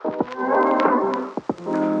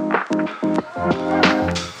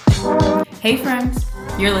Hey friends,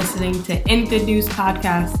 you're listening to In Good News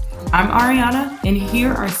Podcast. I'm Ariana, and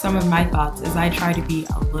here are some of my thoughts as I try to be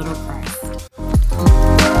a little Christ.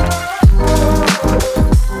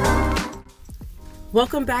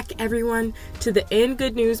 Welcome back, everyone, to the In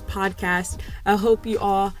Good News Podcast. I hope you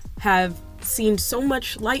all have seen so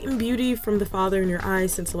much light and beauty from the Father in your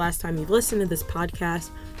eyes since the last time you've listened to this podcast.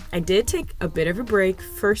 I did take a bit of a break,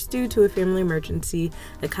 first due to a family emergency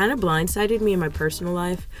that kind of blindsided me in my personal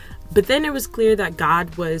life, but then it was clear that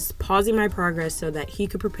God was pausing my progress so that He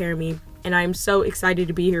could prepare me, and I'm so excited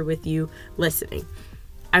to be here with you listening.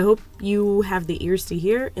 I hope you have the ears to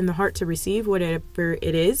hear and the heart to receive whatever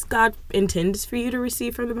it is God intends for you to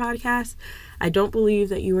receive from the podcast. I don't believe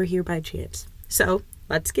that you are here by chance. So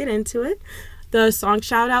let's get into it. The song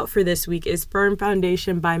shout out for this week is Firm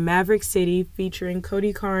Foundation by Maverick City featuring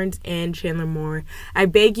Cody Carnes and Chandler Moore. I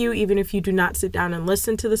beg you, even if you do not sit down and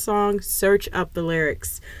listen to the song, search up the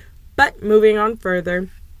lyrics. But moving on further,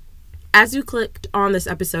 as you clicked on this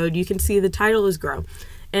episode, you can see the title is Grow.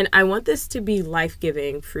 And I want this to be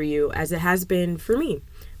life-giving for you as it has been for me.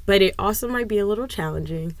 But it also might be a little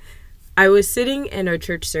challenging. I was sitting in a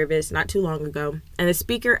church service not too long ago, and the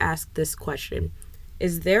speaker asked this question.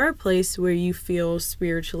 Is there a place where you feel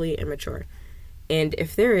spiritually immature? And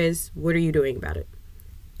if there is, what are you doing about it?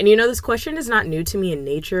 And this question is not new to me in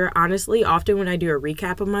nature. Honestly, often when I do a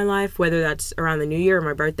recap of my life, whether that's around the new year or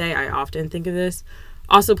my birthday, I often think of this.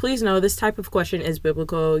 Also, please know this type of question is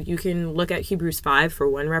biblical. You can look at Hebrews 5 for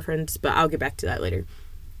one reference, but I'll get back to that later.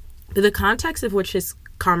 But the context of which this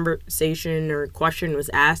conversation or question was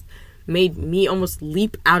asked made me almost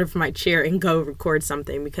leap out of my chair and go record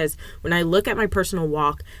something, because when I look at my personal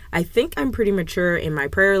walk, I think I'm pretty mature in my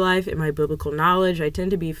prayer life, in my biblical knowledge. I tend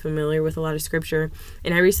to be familiar with a lot of scripture,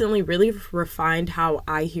 and I recently really refined how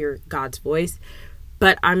I hear God's voice,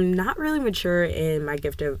 but I'm not really mature in my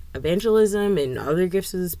gift of evangelism and other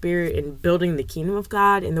gifts of the Spirit and building the kingdom of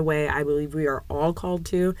God in the way I believe we are all called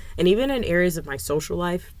to, and even in areas of my social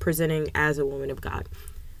life, presenting as a woman of God.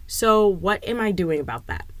 So what am I doing about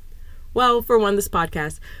that? Well, for one, this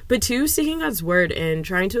podcast, but two, seeking God's word and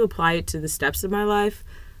trying to apply it to the steps of my life,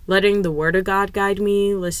 letting the word of God guide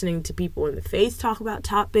me, listening to people in the faith talk about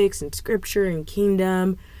topics and scripture and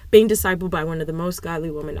kingdom, being discipled by one of the most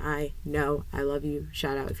godly women I know. I love you.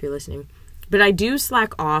 Shout out if you're listening. But I do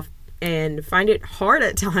slack off and find it hard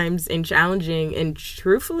at times and challenging and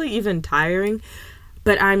truthfully even tiring,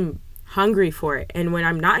 but I'm hungry for it. And when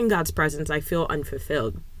I'm not in God's presence, I feel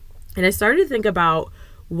unfulfilled. And I started to think about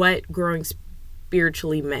what growing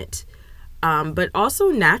spiritually meant, but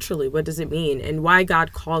also naturally, what does it mean and why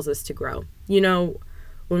God calls us to grow?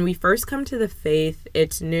 When we first come to the faith,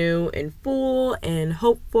 it's new and full and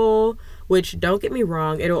hopeful, which, don't get me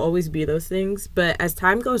wrong, it'll always be those things. But as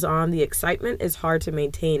time goes on, the excitement is hard to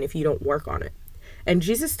maintain if you don't work on it. And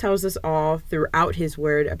Jesus tells us all throughout his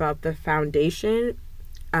word about the foundation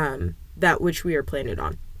that which we are planted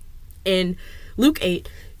on. In Luke 8,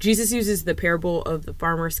 Jesus uses the parable of the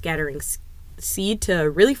farmer scattering seed to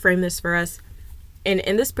really frame this for us. And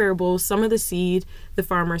in this parable, some of the seed the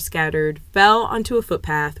farmer scattered fell onto a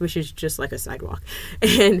footpath, which is just like a sidewalk,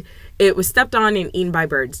 and it was stepped on and eaten by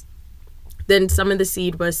birds. Then some of the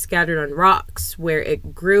seed was scattered on rocks, where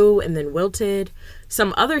it grew and then wilted.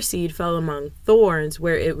 Some other seed fell among thorns,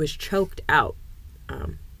 where it was choked out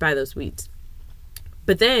by those weeds.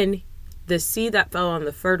 But then the seed that fell on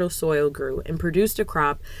the fertile soil grew and produced a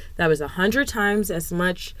crop that was 100 times as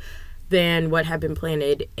much than what had been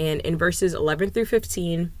planted. And in verses 11 through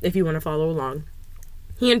 15, if you want to follow along,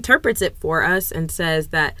 he interprets it for us and says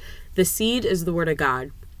that the seed is the word of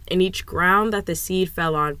God, and each ground that the seed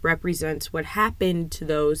fell on represents what happened to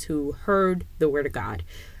those who heard the word of God,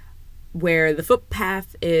 where the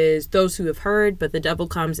footpath is those who have heard, but the devil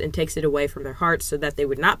comes and takes it away from their hearts so that they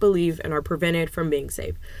would not believe and are prevented from being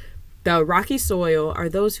saved. The rocky soil are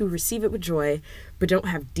those who receive it with joy, but don't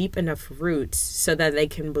have deep enough roots so that they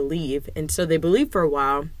can believe. And so they believe for a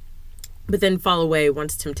while, but then fall away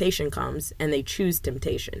once temptation comes, and they choose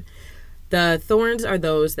temptation. The thorns are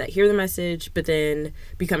those that hear the message, but then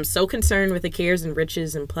become so concerned with the cares and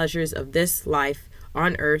riches and pleasures of this life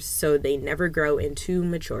on earth, so they never grow into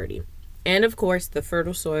maturity. And of course, the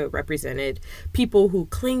fertile soil represented people who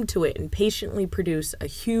cling to it and patiently produce a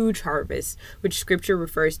huge harvest, which scripture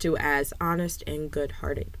refers to as honest and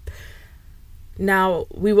good-hearted. Now,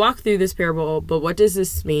 we walk through this parable, but what does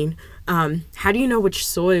this mean? How do you know which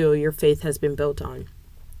soil your faith has been built on?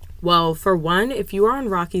 Well, for one, if you are on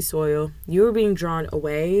rocky soil, you are being drawn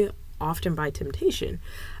away often by temptation.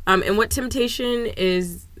 And what temptation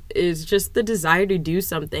is just the desire to do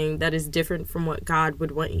something that is different from what God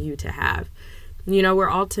would want you to have. We're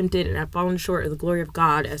all tempted and have fallen short of the glory of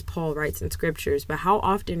God, as Paul writes in scriptures. But how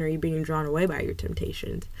often are you being drawn away by your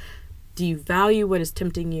temptations? Do you value what is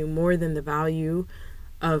tempting you more than the value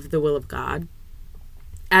of the will of God?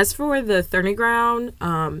 As for the thorny ground,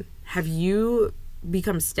 have you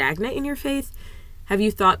become stagnant in your faith? Have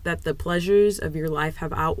you thought that the pleasures of your life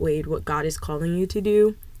have outweighed what God is calling you to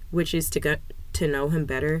do, which is to know him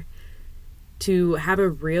better, to have a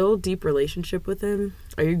real deep relationship with him?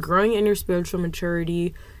 Are you growing in your spiritual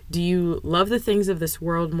maturity? Do you love the things of this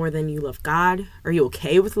world more than you love God? Are you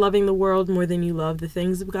okay with loving the world more than you love the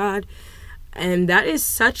things of God? And that is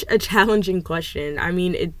such a challenging question. I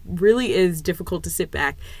mean, it really is difficult to sit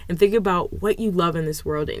back and think about what you love in this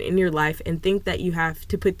world and in your life and think that you have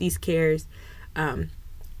to put these cares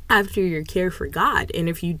after your care for God. And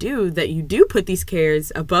if you do, that you do put these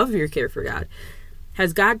cares above your care for God.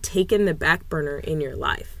 Has God taken the back burner in your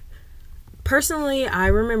life? Personally, I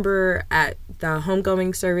remember at the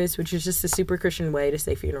homegoing service, which is just a super Christian way to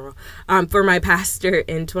say funeral, for my pastor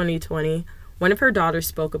in 2020, one of her daughters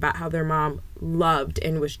spoke about how their mom loved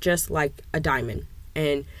and was just like a diamond.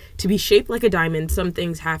 And to be shaped like a diamond, some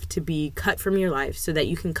things have to be cut from your life so that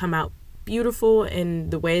you can come out beautiful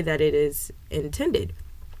in the way that it is intended.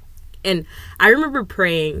 And I remember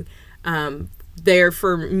praying there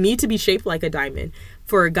for me to be shaped like a diamond,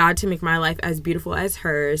 for God to make my life as beautiful as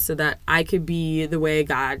hers so that I could be the way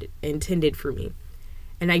God intended for me.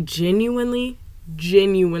 And I genuinely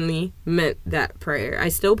meant that prayer. I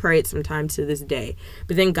still pray it sometimes to this day.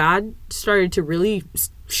 But then God started to really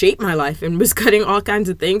shape my life and was cutting all kinds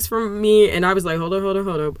of things from me. And I was like, hold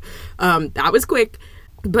on. That was quick.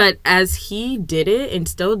 But as he did it and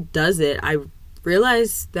still does it, I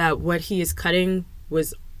realized that what he is cutting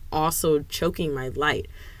was also choking my light.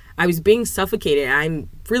 I was being suffocated. I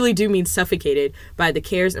really do mean suffocated by the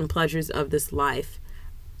cares and pleasures of this life.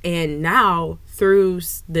 And now, through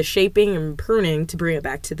the shaping and pruning, to bring it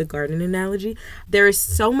back to the garden analogy, there is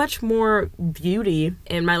so much more beauty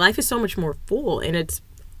and my life is so much more full. And it's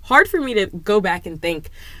hard for me to go back and think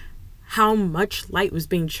how much light was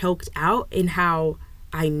being choked out and how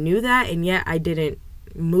I knew that, and yet I didn't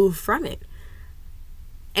move from it.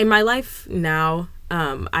 In my life now,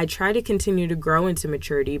 I try to continue to grow into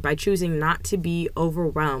maturity by choosing not to be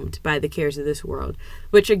overwhelmed by the cares of this world,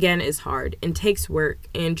 which again is hard and takes work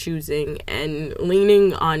and choosing and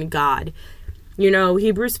leaning on God.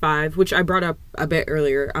 Hebrews 5, which I brought up a bit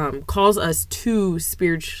earlier, calls us to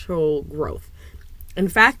spiritual growth. In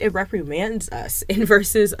fact, it reprimands us in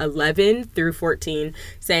verses 11 through 14,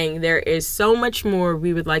 saying there is so much more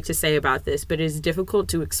we would like to say about this, but it is difficult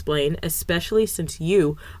to explain, especially since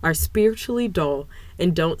you are spiritually dull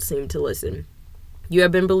and don't seem to listen. You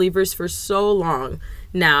have been believers for so long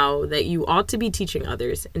now that you ought to be teaching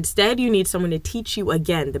others. Instead, you need someone to teach you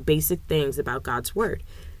again the basic things about God's word.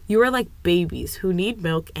 You are like babies who need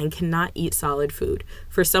milk and cannot eat solid food.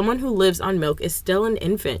 For someone who lives on milk is still an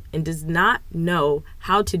infant and does not know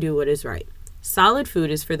how to do what is right. Solid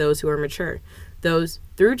food is for those who are mature. Those,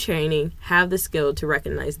 through training, have the skill to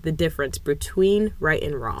recognize the difference between right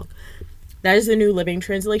and wrong. That is the New Living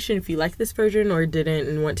Translation, if you like this version or didn't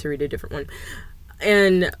and want to read a different one.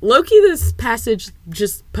 And low-key, this passage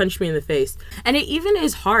just punched me in the face. And it even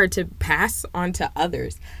is hard to pass on to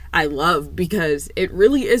others. I love, because it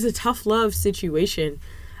really is a tough love situation.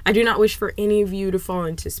 I do not wish for any of you to fall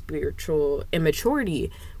into spiritual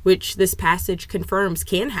immaturity, which this passage confirms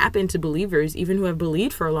can happen to believers, even who have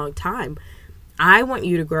believed for a long time. I want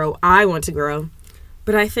you to grow. I want to grow.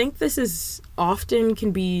 But I think this is often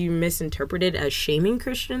can be misinterpreted as shaming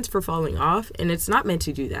Christians for falling off, and it's not meant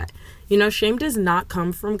to do that. Shame does not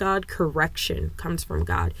come from God. Correction comes from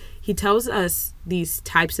God. He tells us these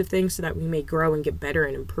types of things so that we may grow and get better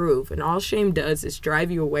and improve. And all shame does is drive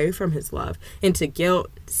you away from his love into guilt,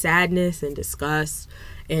 sadness, and disgust,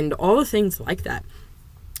 and all the things like that.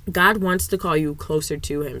 God wants to call you closer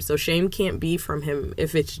to him, so shame can't be from him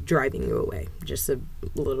if it's driving you away. Just a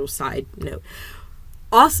little side note.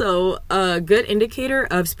 Also, a good indicator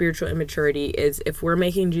of spiritual immaturity is if we're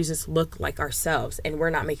making Jesus look like ourselves and we're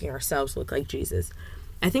not making ourselves look like Jesus.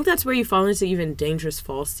 I think that's where you fall into even dangerous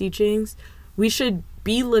false teachings. We should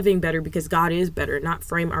be living better because God is better, not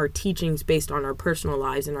frame our teachings based on our personal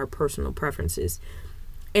lives and our personal preferences.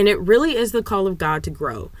 And it really is the call of God to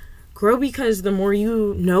grow. Grow because the more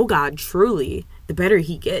you know God truly, the better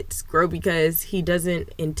he gets. Grow because he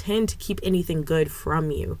doesn't intend to keep anything good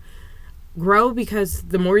from you. Grow because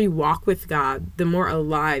the more you walk with God, the more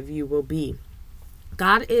alive you will be.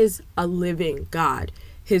 God is a living God.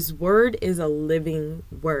 His word is a living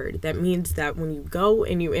word. That means that when you go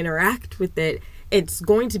and you interact with it, it's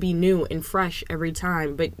going to be new and fresh every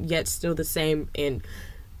time, but yet still the same, and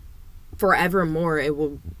forevermore it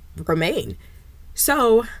will remain.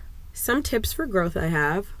 So, some tips for growth I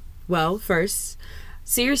have. Well, first,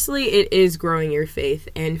 seriously, it is growing your faith,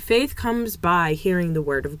 and faith comes by hearing the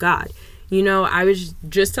word of God. You know, I was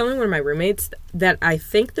just telling one of my roommates that I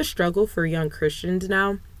think the struggle for young Christians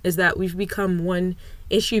now is that we've become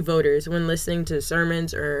one-issue voters when listening to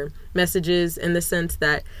sermons or messages, in the sense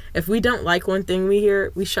that if we don't like one thing we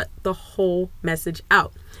hear, we shut the whole message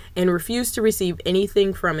out and refuse to receive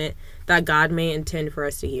anything from it that God may intend for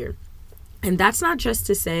us to hear. And that's not just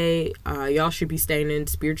to say y'all should be staying in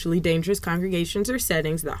spiritually dangerous congregations or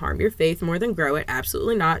settings that harm your faith more than grow it.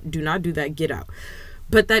 Absolutely not. Do not do that. Get out.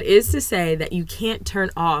 But that is to say that you can't turn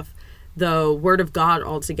off the word of God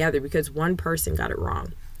altogether because one person got it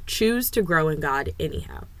wrong. Choose to grow in God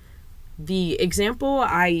anyhow. The example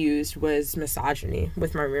I used was misogyny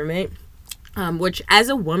with my roommate, which as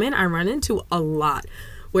a woman I run into a lot,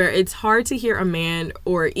 where it's hard to hear a man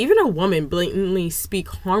or even a woman blatantly speak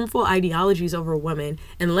harmful ideologies over women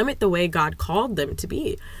and limit the way God called them to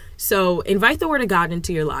be. So invite the word of God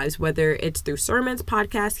into your lives, whether it's through sermons,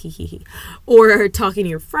 podcasts, or talking to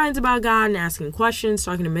your friends about God and asking questions,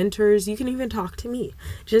 talking to mentors. You can even talk to me.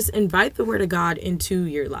 Just invite the word of God into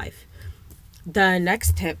your life. The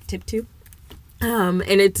next tip 2, and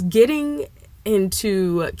it's getting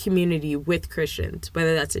into community with Christians,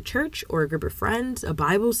 whether that's a church or a group of friends, a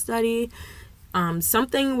Bible study,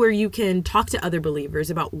 something where you can talk to other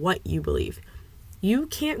believers about what you believe. You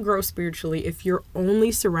can't grow spiritually if you're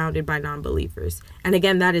only surrounded by non-believers. And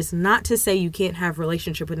again, that is not to say you can't have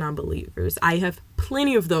relationship with non-believers. I have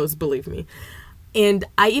plenty of those, believe me. And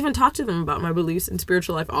I even talk to them about my beliefs in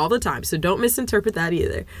spiritual life all the time. So don't misinterpret that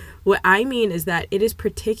either. What I mean is that it is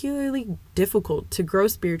particularly difficult to grow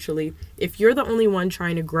spiritually if you're the only one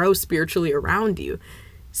trying to grow spiritually around you.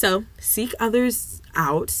 So seek others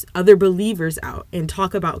out, other believers out, and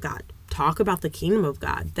talk about God. Talk about the kingdom of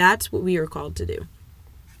God. That's what we are called to do.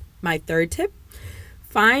 My third tip,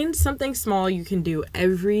 find something small you can do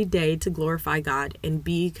every day to glorify God and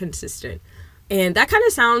be consistent. And that kind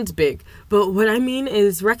of sounds big, but what I mean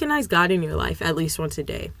is recognize God in your life at least once a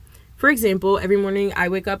day. For example, every morning I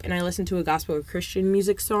wake up and I listen to a gospel or Christian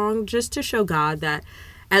music song just to show God that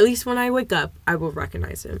at least when I wake up, I will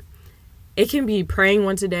recognize him. It can be praying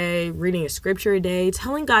once a day, reading a scripture a day,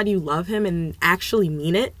 telling God you love him and actually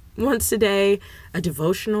mean it once a day, a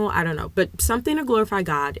devotional, I don't know, but something to glorify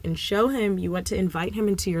God and show him you want to invite him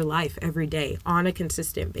into your life every day on a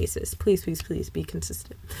consistent basis. Please, please, please be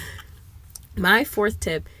consistent. My fourth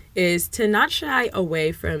tip is to not shy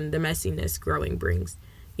away from the messiness growing brings.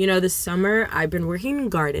 You know, this summer I've been working in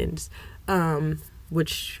gardens,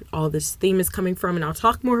 which all this theme is coming from, and I'll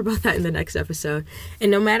talk more about that in the next episode.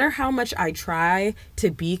 And no matter how much I try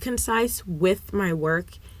to be concise with my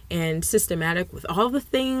work and systematic with all the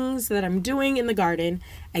things that I'm doing in the garden,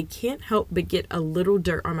 I can't help but get a little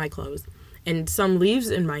dirt on my clothes and some leaves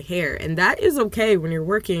in my hair. And that is okay when you're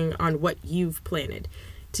working on what you've planted.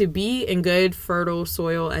 To be in good, fertile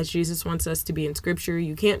soil as Jesus wants us to be in Scripture,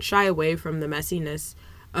 you can't shy away from the messiness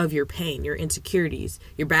of your pain, your insecurities,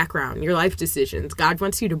 your background, your life decisions. God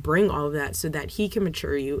wants you to bring all of that so that he can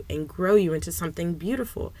mature you and grow you into something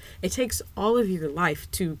beautiful. It takes all of your life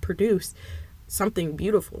to produce something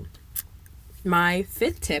beautiful. My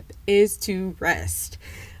fifth tip is to rest.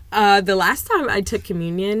 The last time I took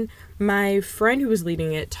communion, my friend who was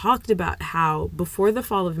leading it talked about how before the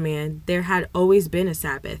fall of man, there had always been a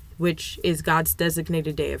Sabbath, which is God's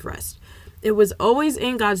designated day of rest. It was always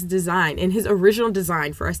in God's design, in his original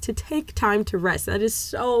design, for us to take time to rest. That is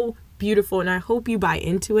so beautiful, and I hope you buy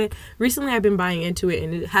into it. Recently, I've been buying into it,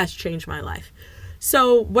 and it has changed my life.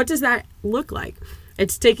 So what does that look like?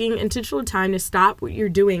 It's taking intentional time to stop what you're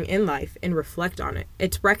doing in life and reflect on it.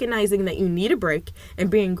 It's recognizing that you need a break and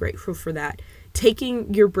being grateful for that.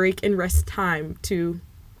 Taking your break and rest time to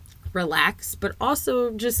relax, but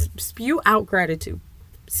also just spew out gratitude.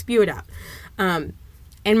 Spew it out.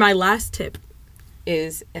 And my last tip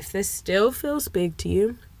is, if this still feels big to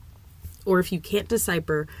you, or if you can't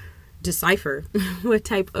decipher what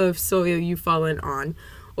type of soil you've fallen on,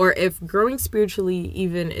 or if growing spiritually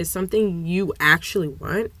even is something you actually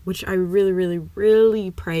want, which I really, really,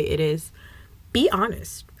 really pray it is, be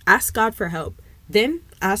honest. Ask God for help. Then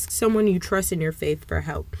ask someone you trust in your faith for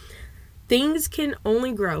help. Things can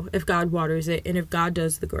only grow if God waters it and if God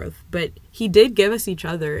does the growth. But he did give us each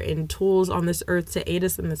other and tools on this earth to aid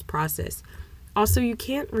us in this process. Also, you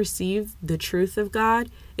can't receive the truth of God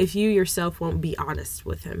if you yourself won't be honest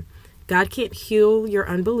with him. God can't heal your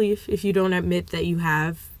unbelief if you don't admit that you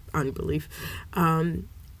have unbelief.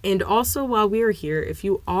 And also, while we are here, if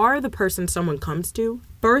you are the person someone comes to,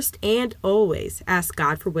 first and always ask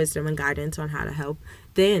God for wisdom and guidance on how to help.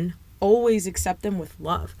 Then always accept them with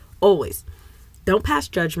love. Always. Don't pass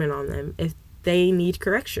judgment on them if they need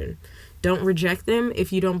correction. Don't reject them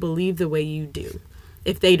if you don't believe the way you do.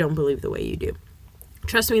 If they don't believe the way you do.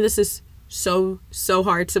 Trust me, this is so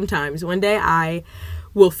hard sometimes. One day I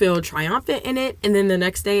will feel triumphant in it, and then the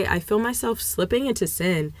next day I feel myself slipping into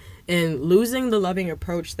sin and losing the loving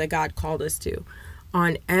approach that God called us to.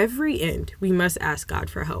 On every end, we must ask God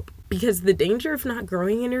for help, because the danger of not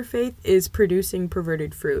growing in your faith is producing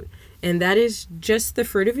perverted fruit, and that is just the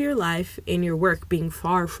fruit of your life and your work being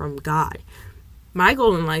far from God. My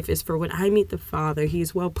goal in life is for when I meet the Father, He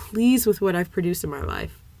is well pleased with what I've produced in my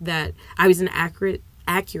life, that I was an accurate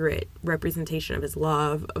representation of His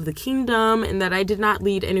love, of the kingdom, and that I did not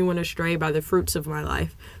lead anyone astray by the fruits of my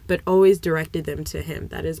life, but always directed them to Him.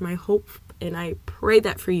 That is my hope, and I pray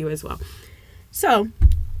that for you as well. So,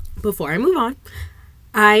 before I move on,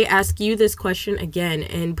 I ask you this question again,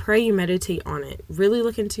 and pray you meditate on it. Really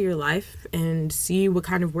look into your life and see what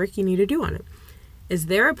kind of work you need to do on it. Is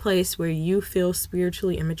there a place where you feel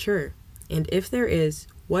spiritually immature? And if there is,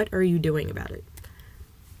 what are you doing about it?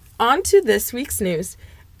 On to this week's news,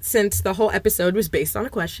 since the whole episode was based on a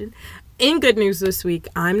question. In good news this week,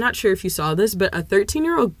 I'm not sure if you saw this, but a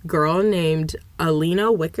 13-year-old girl named Alina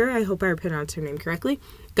Wicker, I hope I pronounced her name correctly,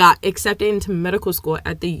 got accepted into medical school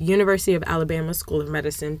at the University of Alabama School of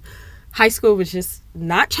Medicine. High school was just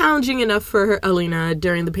not challenging enough for her, Alina,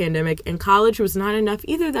 during the pandemic, and college was not enough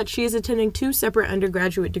either, that she is attending 2 separate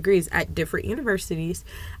undergraduate degrees at different universities.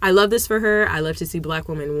 I love this for her. I love to see Black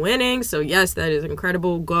women winning, so yes, that is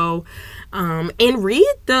incredible. Go and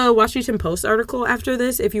read the Washington Post article after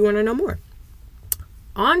this if you want to know more.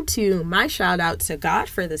 On to my shout out to God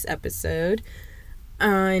for this episode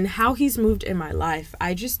and how He's moved in my life.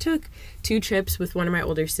 I just took 2 trips with one of my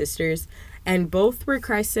older sisters, and both were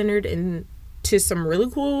Christ-centered and to some really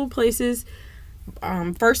cool places.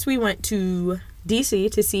 First, we went to D.C.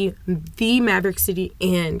 to see the Maverick City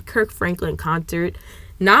and Kirk Franklin concert.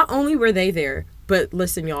 Not only were they there, but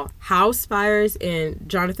listen, y'all, House Fires and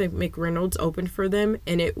Jonathan McReynolds opened for them,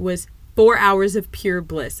 and it was 4 hours of pure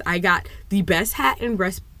bliss. I got the best hat and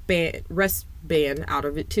wristband out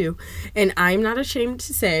of it, too. And I'm not ashamed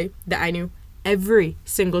to say that I knew every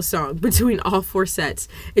single song between all 4 sets,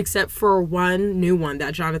 except for one new one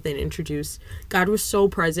that Jonathan introduced. God was so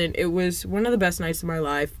present. It was one of the best nights of my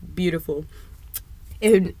life. Beautiful.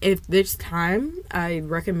 And if this time, I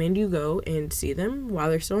recommend you go and see them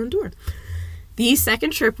while they're still on tour. The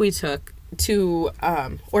second trip we took to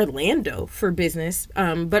Orlando for business,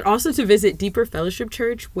 but also to visit Deeper Fellowship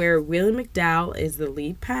Church, where Willie McDowell is the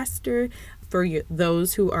lead pastor, for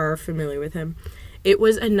those who are familiar with him. It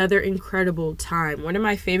was another incredible time. One of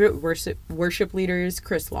my favorite worship leaders,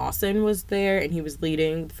 Chris Lawson, was there, and he was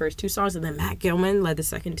leading the first 2 songs, and then Matt Gilman led the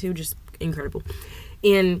second 2. Just incredible.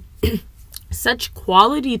 And such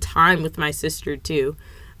quality time with my sister, too.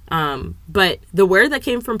 But the word that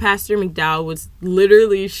came from Pastor McDowell was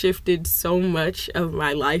literally shifted so much of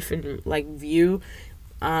my life and, view.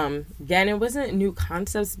 Again, it wasn't new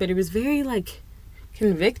concepts, but it was very,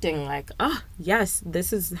 convicting, oh yes,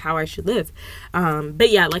 this is how I should live. But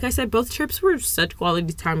yeah, like I said, both trips were such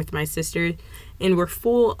quality time with my sister, and were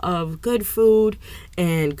full of good food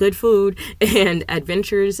and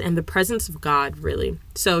adventures and the presence of God, really.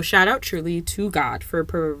 So shout out truly to God for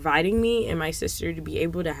providing me and my sister to be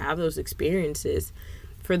able to have those experiences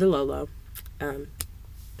for the Lolo.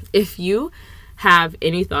 If you have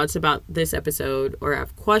any thoughts about this episode or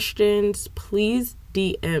have questions, please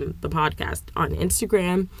DM the podcast on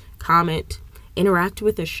Instagram, comment, interact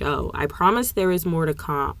with the show. I promise there is more to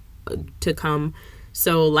come.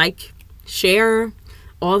 So share,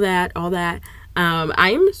 all that.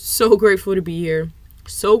 I am so grateful to be here.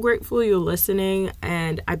 So grateful you're listening.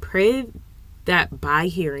 And I pray that by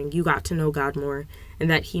hearing, you got to know God more and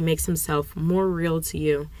that He makes Himself more real to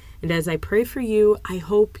you. And as I pray for you, I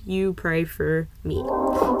hope you pray for me.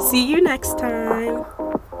 See you next time.